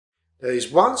There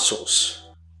is one sauce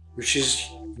which is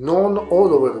known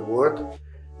all over the world.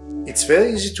 It's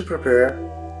very easy to prepare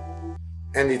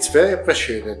and it's very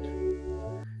appreciated.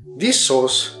 This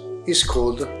sauce is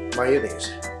called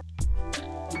mayonnaise.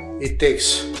 It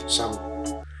takes some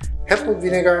apple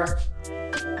vinegar,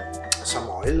 some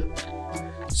oil,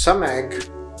 some egg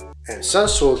and some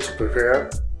salt to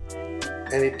prepare,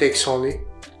 and it takes only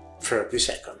 30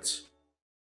 seconds.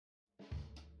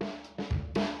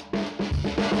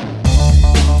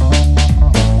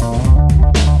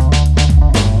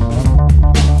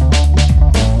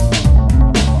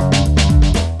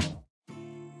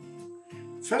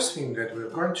 First thing that we're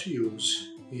going to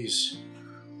use is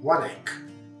one egg.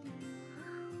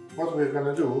 What we're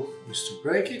going to do is to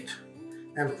break it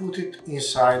and put it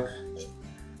inside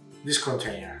this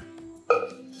container.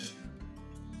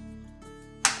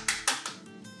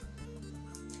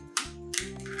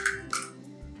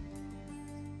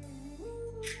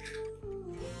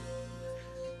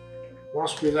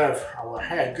 Once we have our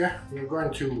egg, we're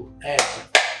going to add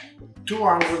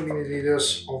 200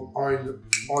 milliliters of olive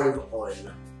oil.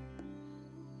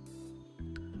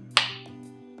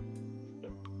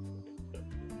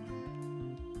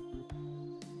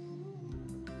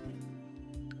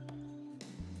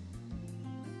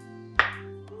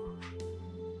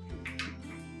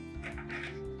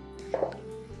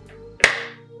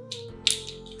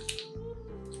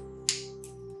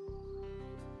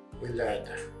 We'll add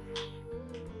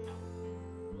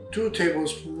 2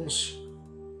 tablespoons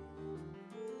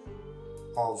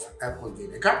of apple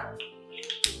vinegar,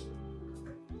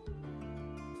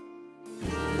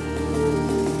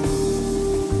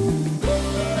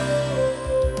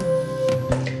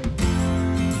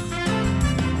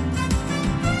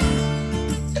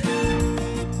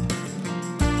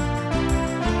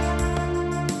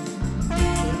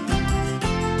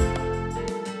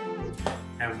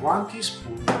 and 1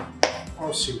 teaspoon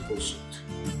of simple salt.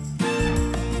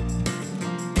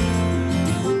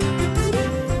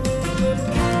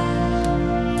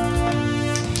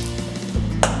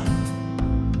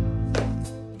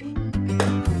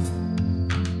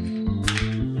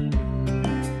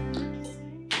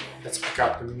 Let's pick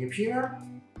up the mini peeler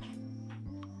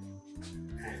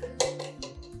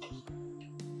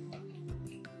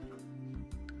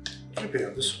and prepare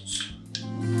the sauce.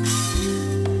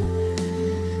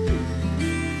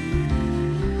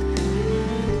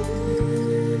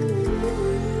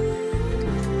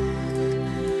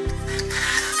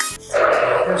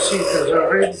 You can see it has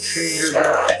already changed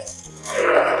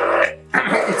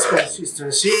its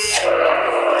consistency.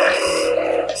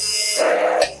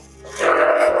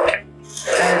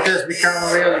 It has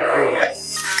become really creamy.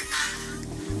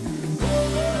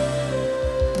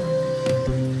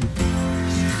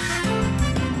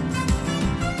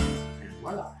 And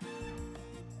voila!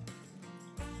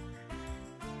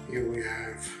 Here we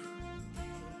have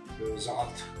the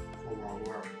result of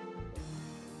our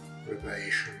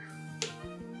preparation.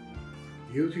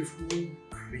 Beautiful,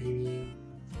 creamy,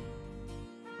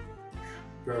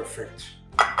 perfect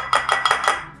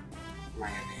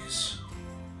mayonnaise.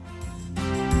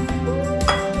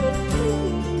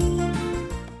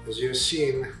 As you've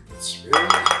seen, it's really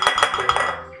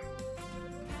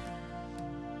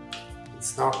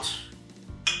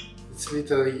it's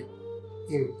literally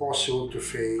impossible to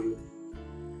fail,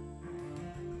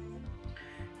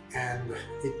 and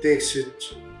it takes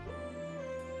it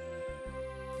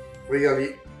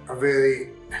really a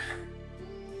very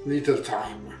little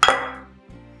time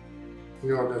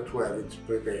in order to have it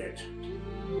prepared.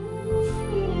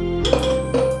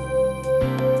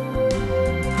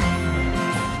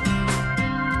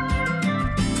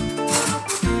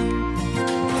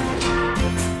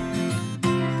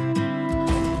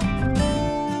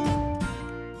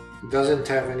 It doesn't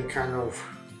have any kind of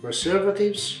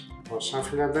preservatives or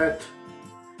something like that,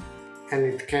 and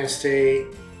it can stay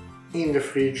in the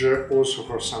fridge also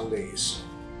for some days.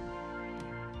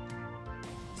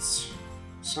 It's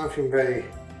something very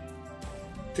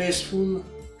tasteful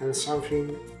and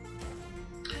something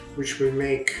which will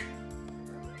make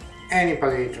any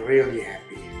palate really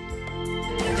happy.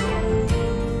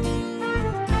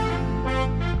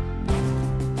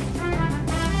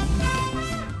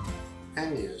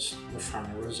 And here's the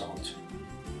final result.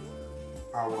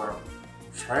 Our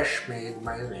fresh made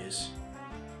mayonnaise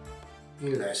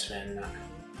in less than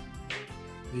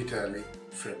literally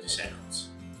 30 seconds.